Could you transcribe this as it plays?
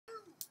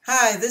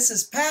Hi, this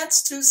is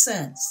Pat's Two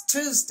Cents,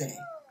 Tuesday.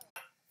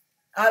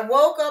 I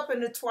woke up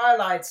in the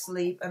twilight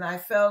sleep and I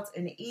felt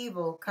an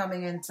evil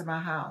coming into my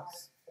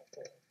house.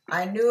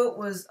 I knew it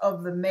was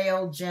of the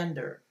male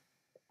gender.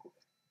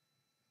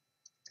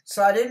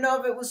 So I didn't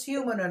know if it was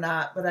human or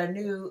not, but I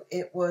knew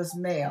it was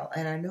male.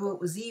 And I knew it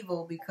was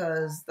evil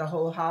because the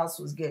whole house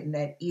was getting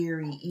that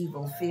eerie,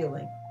 evil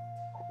feeling.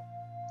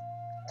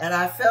 And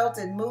I felt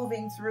it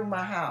moving through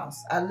my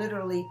house. I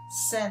literally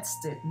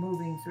sensed it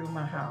moving through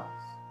my house.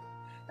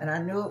 And I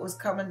knew it was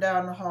coming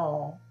down the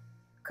hall,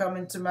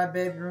 coming to my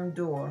bedroom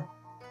door,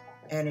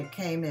 and it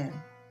came in.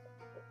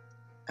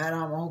 And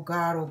I'm, oh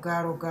God, oh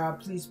God, oh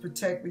God, please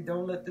protect me.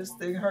 Don't let this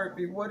thing hurt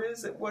me. What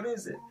is it? What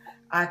is it?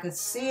 I could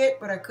see it,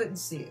 but I couldn't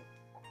see it.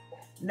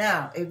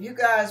 Now, if you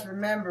guys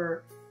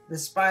remember the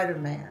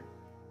Spider-Man,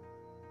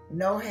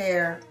 no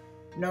hair,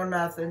 no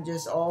nothing,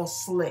 just all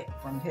slick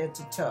from head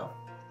to toe.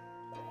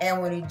 And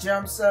when he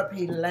jumps up,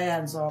 he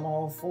lands on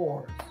all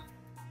fours.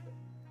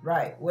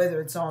 Right,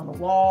 whether it's on the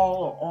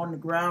wall or on the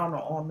ground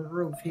or on the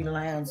roof, he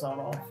lands on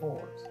all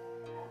fours.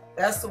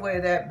 That's the way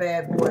that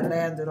bad boy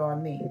landed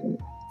on me.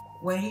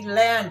 When he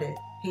landed,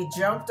 he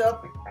jumped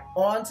up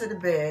onto the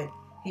bed.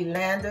 He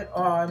landed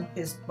on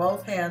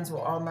both hands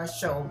were on my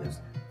shoulders,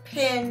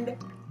 pinned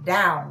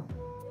down.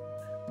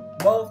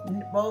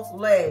 Both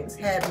legs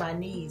had my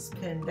knees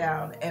pinned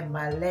down and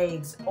my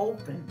legs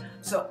open.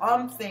 So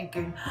I'm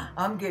thinking,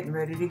 I'm getting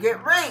ready to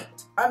get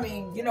raped. I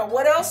mean, you know,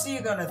 what else are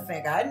you going to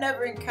think? I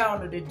never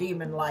encountered a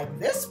demon like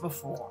this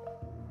before.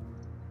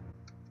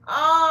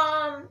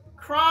 I'm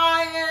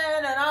crying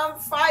and I'm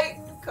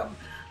fighting.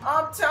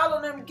 I'm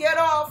telling him, get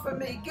off of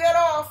me, get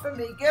off of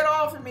me, get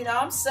off of me. Now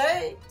I'm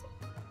saved.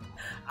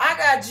 I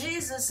got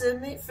Jesus in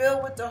me,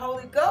 filled with the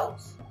Holy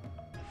Ghost.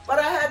 But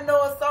I had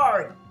no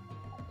authority.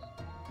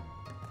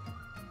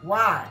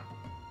 Why?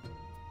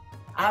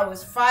 I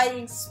was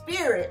fighting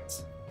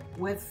spirit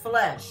with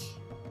flesh.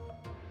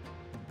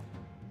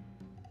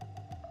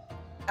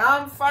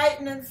 I'm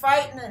fighting and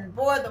fighting, and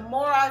boy, the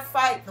more I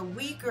fight, the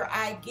weaker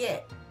I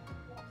get.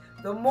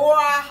 The more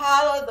I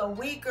holler,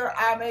 the weaker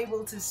I'm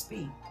able to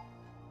speak.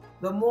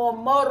 The more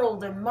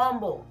muddled and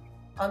mumbled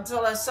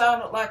until I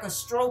sounded like a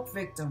stroke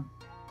victim.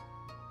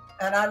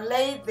 And I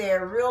laid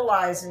there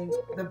realizing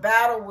the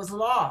battle was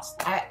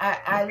lost.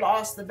 I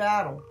lost the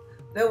battle.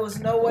 There was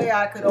no way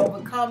I could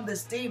overcome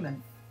this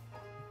demon.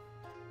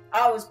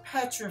 I was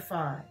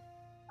petrified.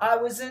 I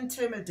was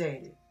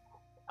intimidated.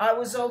 I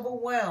was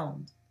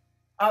overwhelmed.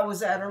 I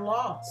was at a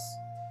loss.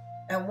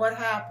 And what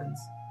happens?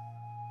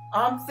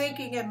 I'm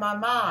thinking in my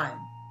mind,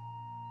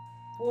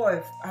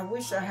 boy, I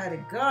wish I had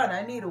a gun.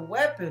 I need a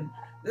weapon.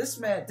 This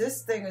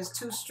thing is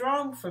too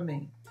strong for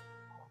me.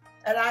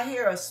 And I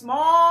hear a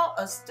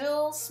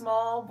still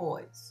small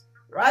voice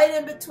right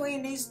in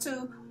between these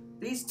two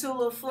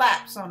little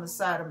flaps on the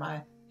side of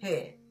my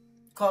head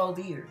called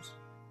ears.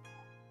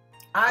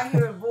 I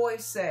hear a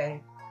voice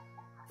say,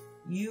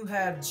 you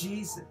have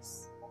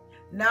Jesus.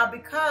 Now,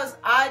 because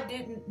I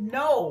didn't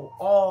know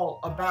all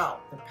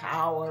about the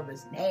power of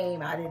his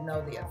name, I didn't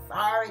know the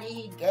authority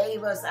he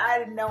gave us, I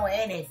didn't know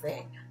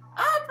anything.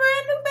 I'm a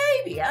brand new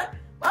baby.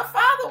 My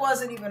father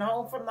wasn't even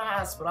home from the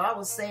hospital. I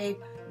was saved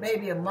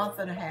maybe a month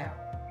and a half.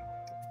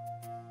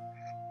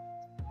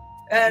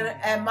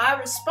 And my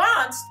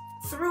response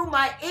through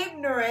my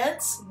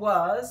ignorance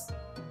was,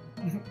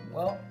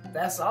 well,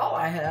 that's all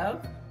I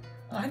have.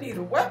 I need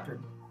a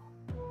weapon.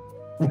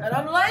 And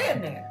I'm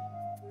laying there,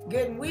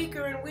 getting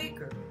weaker and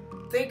weaker,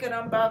 thinking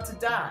I'm about to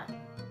die.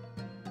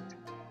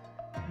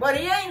 But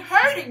he ain't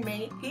hurting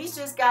me. He's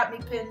just got me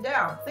pinned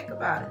down. Think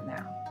about it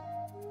now.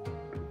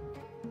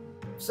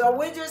 So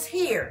we're just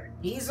here.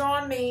 He's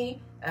on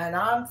me, and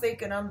I'm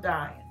thinking I'm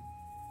dying.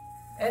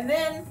 And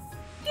then,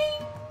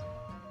 ding,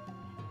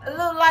 a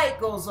little light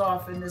goes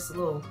off in this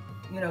little,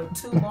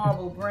 two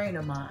marble brain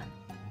of mine.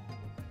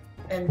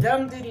 And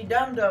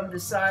Dum-Diddy-Dum-Dum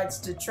decides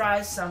to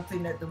try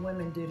something that the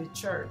women did at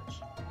church.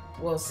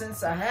 Well,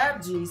 since I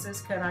have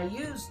Jesus, can I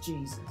use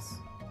Jesus?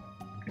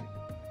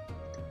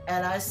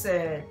 And I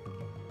said,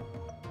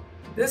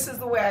 this is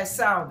the way I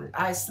sounded.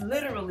 I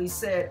literally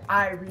said,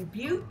 I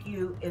rebuke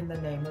you in the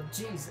name of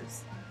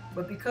Jesus.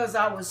 But because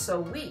I was so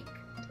weak,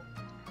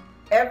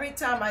 every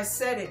time I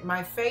said it,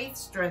 my faith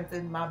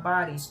strengthened, my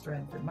body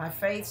strengthened. My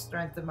faith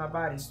strengthened, my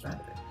body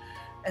strengthened.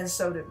 And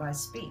so did my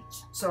speech.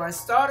 So I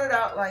started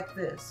out like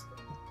this.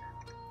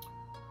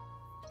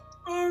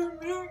 I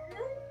rebuke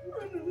you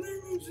in the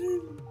name of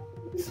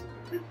Jesus.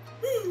 I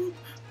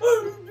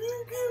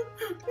rebuke you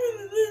in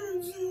the name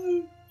of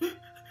Jesus.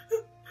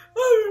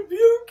 I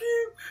rebuke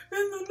you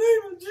in the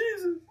name of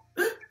Jesus.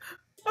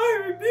 I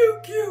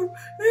rebuke you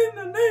in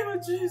the name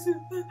of Jesus.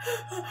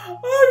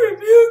 I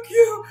rebuke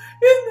you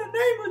in the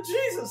name of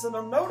Jesus. And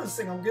I'm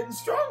noticing I'm getting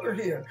stronger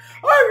here.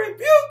 I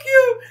rebuke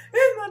you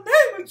in the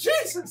name of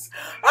Jesus.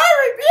 I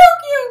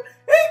rebuke you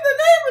in the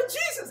name of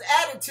Jesus.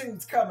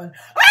 Attitudes coming.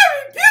 I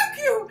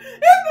rebuke you in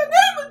the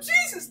name of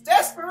Jesus.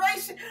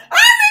 Desperation.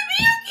 I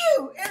rebuke you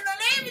in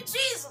the name of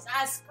Jesus.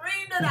 I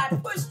screamed and I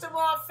pushed him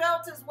off,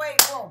 felt his way,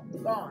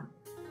 boom, gone.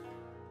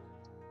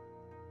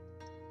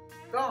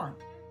 Gone.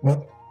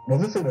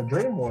 Was this in a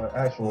dream or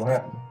actual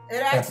happening?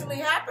 It actually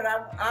happened.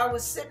 I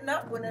was sitting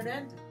up when it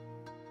ended.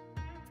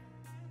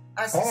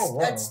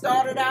 It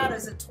started out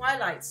as a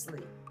twilight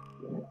sleep.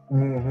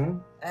 Mm-hmm.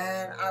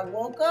 And I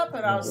woke up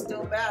and I was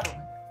still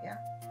battling. Yeah.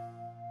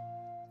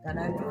 And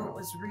I knew it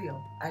was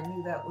real. I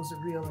knew that was a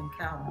real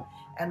encounter.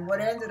 And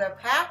what ended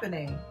up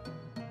happening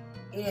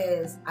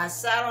is I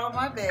sat on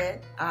my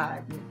bed.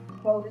 I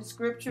quoted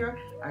scripture.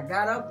 I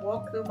got up,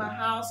 walked through my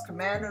house,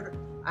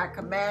 I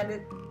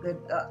commanded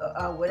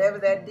that whatever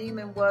that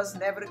demon was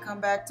never to come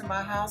back to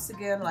my house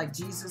again, like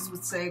Jesus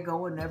would say,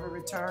 go and never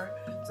return.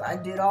 So I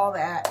did all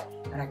that,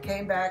 and I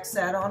came back,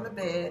 sat on the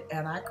bed,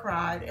 and I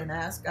cried and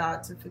asked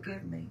God to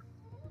forgive me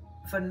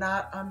for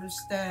not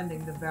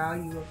understanding the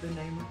value of the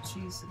name of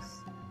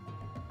Jesus.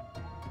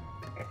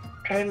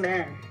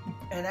 Amen.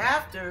 And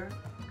after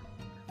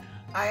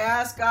I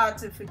asked God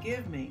to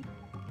forgive me,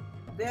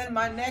 then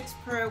my next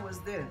prayer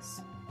was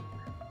this.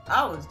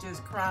 I was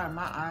just crying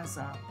my eyes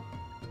out.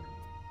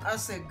 I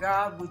said,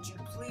 God, would you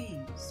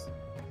please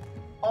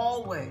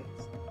always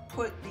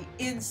put the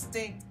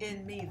instinct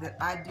in me that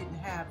I didn't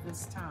have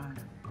this time.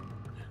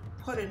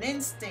 Put an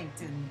instinct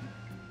in me.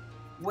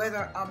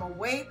 Whether I'm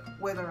awake,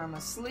 whether I'm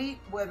asleep,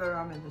 whether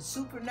I'm in the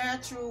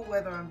supernatural,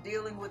 whether I'm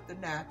dealing with the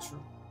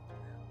natural.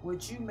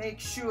 Would you make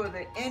sure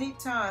that any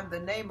time the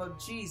name of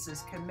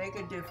Jesus can make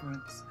a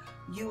difference,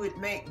 you would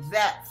make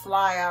that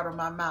fly out of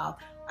my mouth.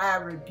 I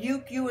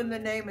rebuke you in the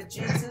name of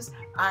Jesus.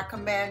 I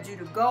command you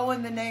to go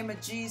in the name of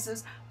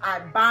Jesus. I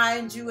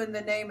bind you in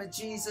the name of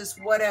Jesus,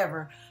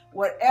 whatever.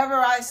 Whatever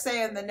I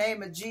say in the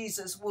name of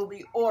Jesus will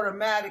be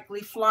automatically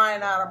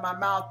flying out of my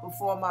mouth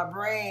before my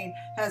brain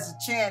has a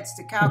chance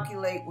to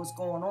calculate what's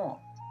going on.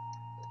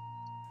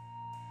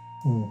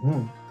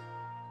 Mm-hmm.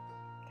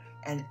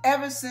 And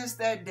ever since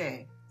that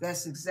day,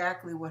 that's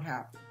exactly what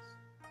happens.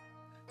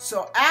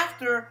 So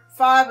after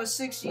 5 or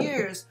 6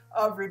 years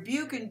of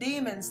rebuking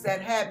demons that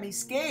had me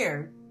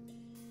scared,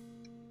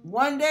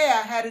 one day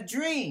I had a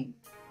dream.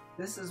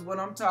 This is what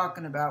I'm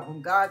talking about.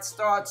 When God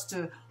starts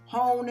to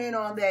hone in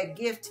on that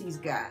gift he's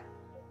got.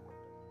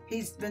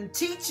 He's been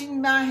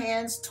teaching my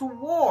hands to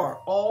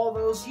war all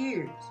those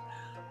years.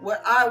 When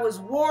I was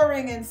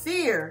warring in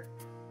fear,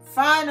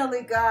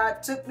 finally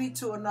God took me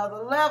to another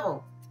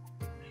level.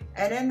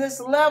 And in this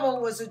level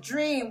was a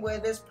dream where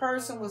this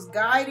person was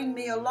guiding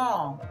me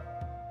along.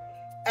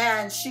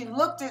 And she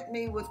looked at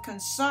me with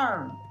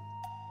concern.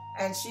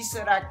 And she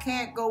said, I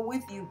can't go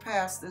with you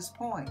past this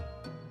point.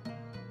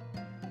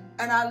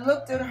 And I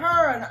looked at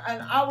her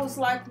and I was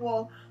like,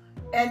 well,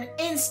 and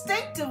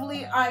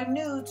instinctively I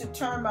knew to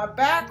turn my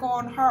back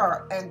on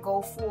her and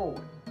go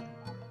forward.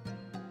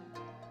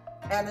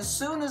 And as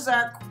soon as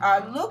I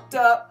looked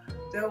up,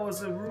 there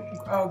was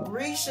a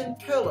Grecian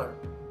pillar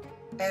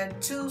and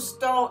two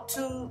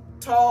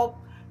tall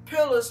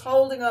pillars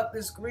holding up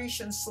this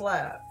Grecian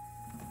slab.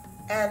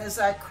 And as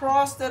I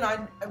crossed it,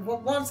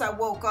 once I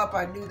woke up,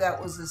 I knew that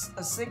was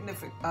a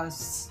significant.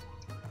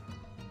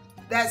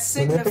 That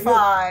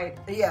signified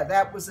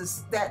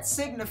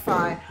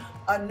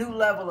a new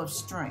level of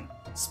strength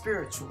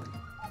spiritually,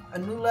 a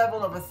new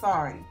level of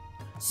authority.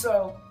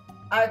 So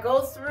I go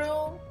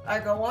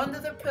under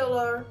the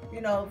pillar,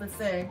 the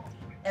thing,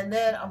 and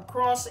then I'm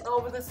crossing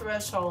over the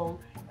threshold,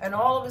 and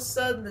all of a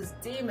sudden this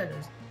demon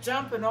is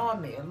jumping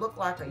on me. It looked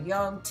like a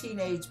young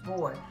teenage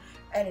boy,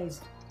 and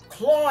he's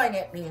clawing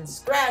at me and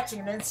scratching,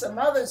 and then some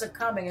others are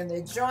coming and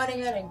they're joining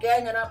in and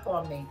ganging up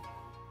on me.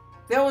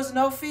 There was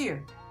no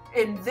fear.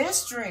 In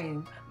this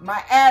dream,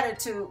 my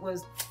attitude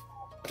was,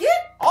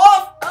 get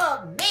off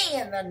of me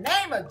in the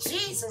name of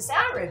Jesus.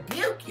 I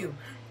rebuke you.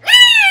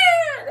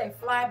 They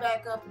fly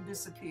back up and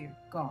disappear.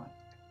 Gone.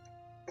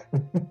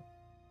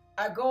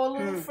 I go a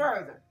little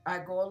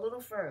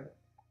further.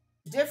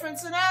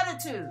 Difference in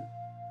attitude.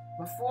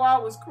 Before I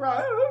was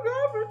crying, oh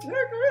God,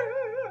 protect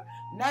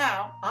me.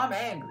 Now I'm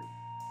angry.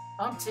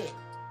 I'm ticked.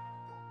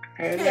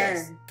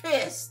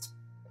 Pissed.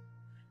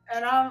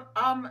 And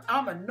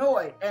I'm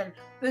annoyed. And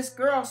this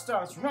girl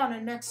starts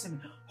running next to me.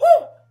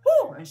 Whoo!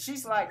 Whoo! And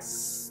she's like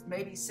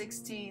maybe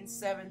 16,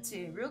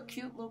 17, real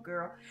cute little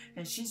girl.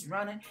 And she's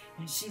running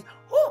and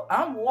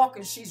I'm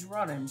walking, she's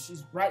running.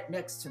 She's right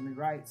next to me,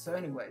 right? So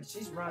anyway,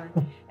 she's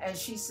running and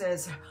she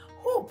says,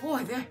 oh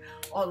boy, they're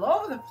all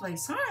over the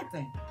place, aren't they?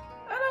 And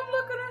I'm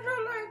looking at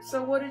her like,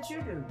 so what did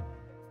you do?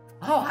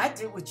 Oh, I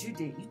did what you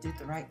did. You did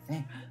the right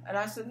thing. And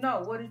I said,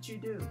 no, what did you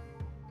do?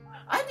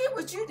 I did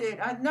what you did.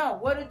 I know.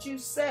 What did you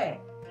say?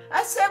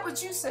 I said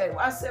what you said.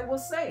 I said, well,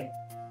 say it.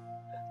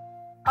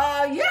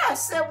 Yeah, I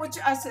said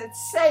I said,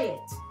 say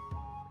it.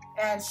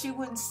 And she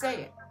wouldn't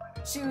say it.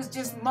 She was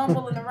just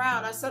mumbling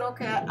around. I said,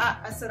 okay.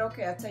 I said,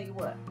 okay, I'll tell you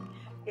what.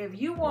 If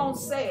you won't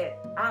say it,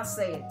 I'll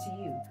say it to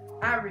you.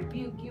 I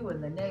rebuke you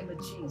in the name of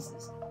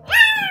Jesus.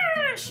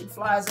 She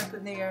flies up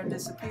in the air and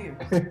disappears.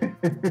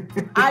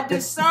 I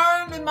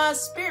discerned in my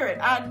spirit.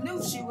 I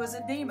knew she was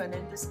a demon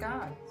in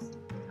disguise.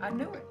 I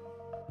knew it.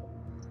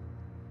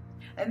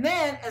 And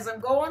then as I'm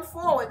going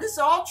forward, this is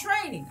all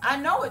training. I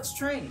know it's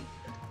training.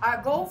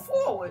 I go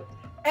forward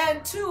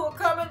and two are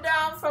coming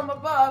down from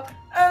above.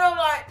 And I'm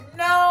like,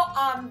 no,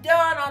 I'm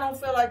done.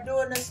 don't feel like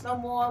doing this no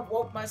more.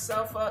 Woke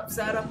myself up,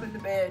 sat up in the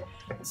bed,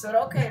 and said,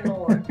 okay,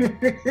 Lord.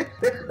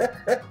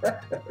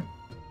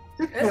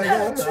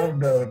 I'm done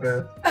with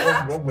this.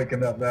 I'm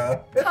waking up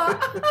now.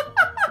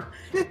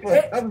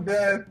 I'm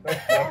done.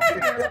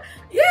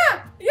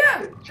 Yeah.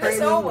 Training,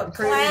 It's over.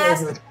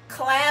 training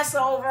Class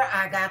over.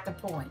 I got the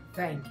point.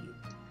 Thank you.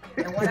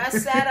 And when I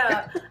sat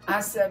up,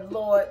 I said,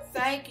 Lord,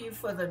 thank you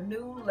for the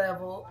new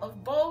level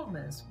of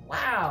boldness.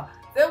 Wow.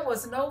 There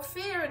was no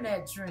fear in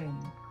that dream.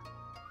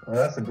 Well,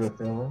 that's a good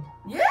feeling.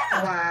 Yeah.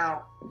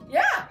 Wow.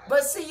 Yeah.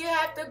 But see, you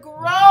have to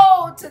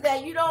grow to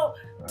that. You don't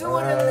do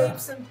it in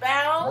leaps and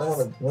bounds. I want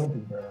to go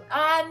through that.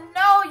 I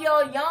know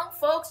your young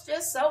folks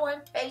just so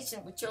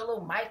impatient with your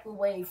little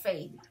microwave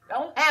fade.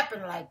 Don't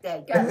happen like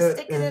that. You gotta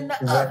stick it in the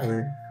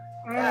oven.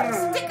 Gotta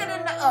stick it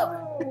in the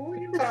oven. Oh,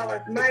 you call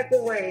it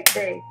microwave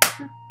day.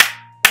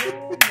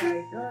 Oh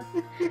my God.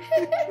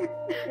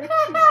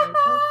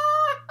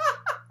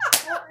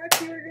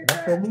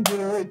 That's a new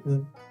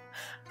generation.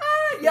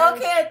 Y'all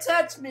can't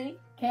touch me.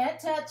 Can't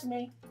touch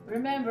me.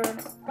 Remember,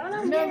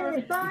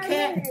 you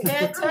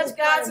can't touch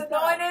God's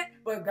anointed,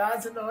 but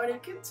God's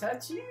anointed can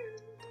touch you.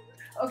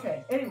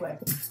 Okay, anyway,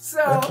 so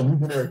That's a new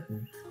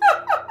generation.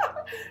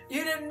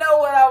 you didn't know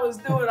what I was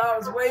doing. I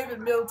was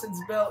waving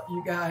Milton's belt,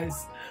 you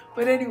guys.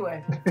 But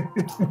anyway,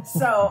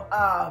 so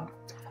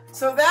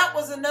that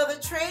was another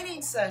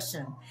training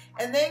session.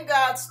 And then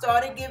God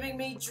started giving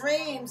me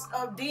dreams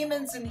of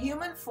demons in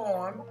human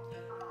form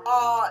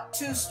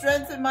to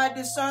strengthen my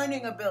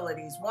discerning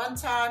abilities. One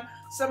time,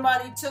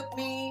 somebody took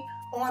me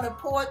on a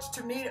porch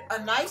to meet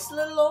a nice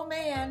little old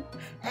man,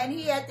 and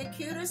he had the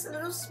cutest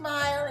little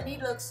smile, and he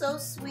looked so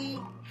sweet.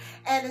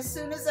 And as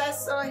soon as I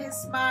saw his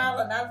smile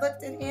and I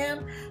looked at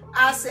him,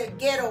 I said,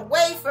 get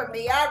away from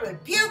me. I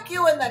rebuke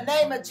you in the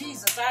name of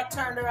Jesus. I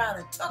turned around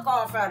and took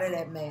off out of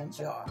that man's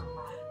yard.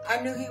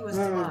 I knew he was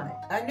demonic.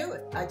 I knew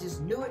it. I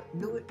just knew it.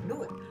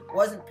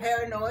 Wasn't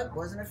paranoid,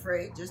 wasn't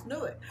afraid, just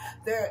knew it.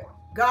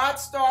 God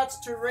starts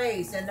to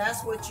raise, and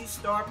that's what you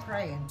start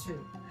praying to.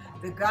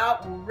 That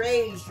God will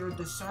raise your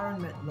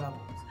discernment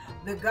levels.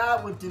 That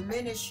God would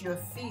diminish your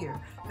fear.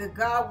 That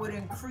God would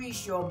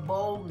increase your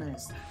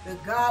boldness.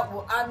 That God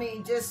will,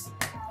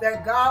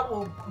 that God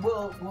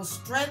will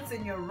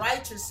strengthen your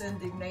righteous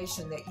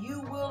indignation. That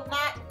you will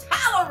not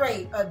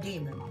tolerate a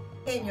demon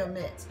in your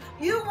midst.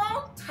 You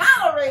won't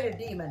tolerate a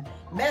demon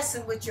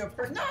messing with your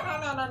person. No.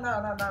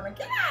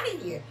 Get out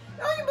of here.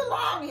 You don't even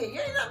belong here.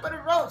 You ain't nothing but a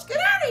roach. Get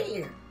out of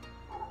here.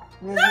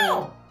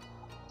 No.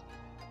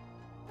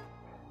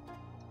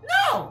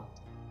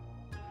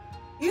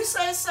 You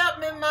say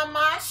something in my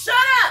mind, shut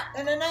up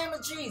in the name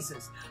of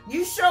Jesus.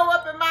 You show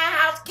up in my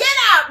house, get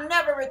out and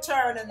never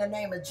return in the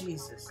name of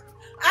Jesus.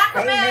 I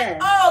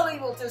command all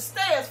evil to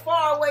stay as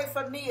far away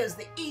from me as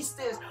the east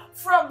is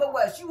from the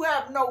west. You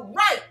have no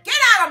right. Get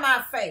out of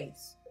my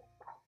face.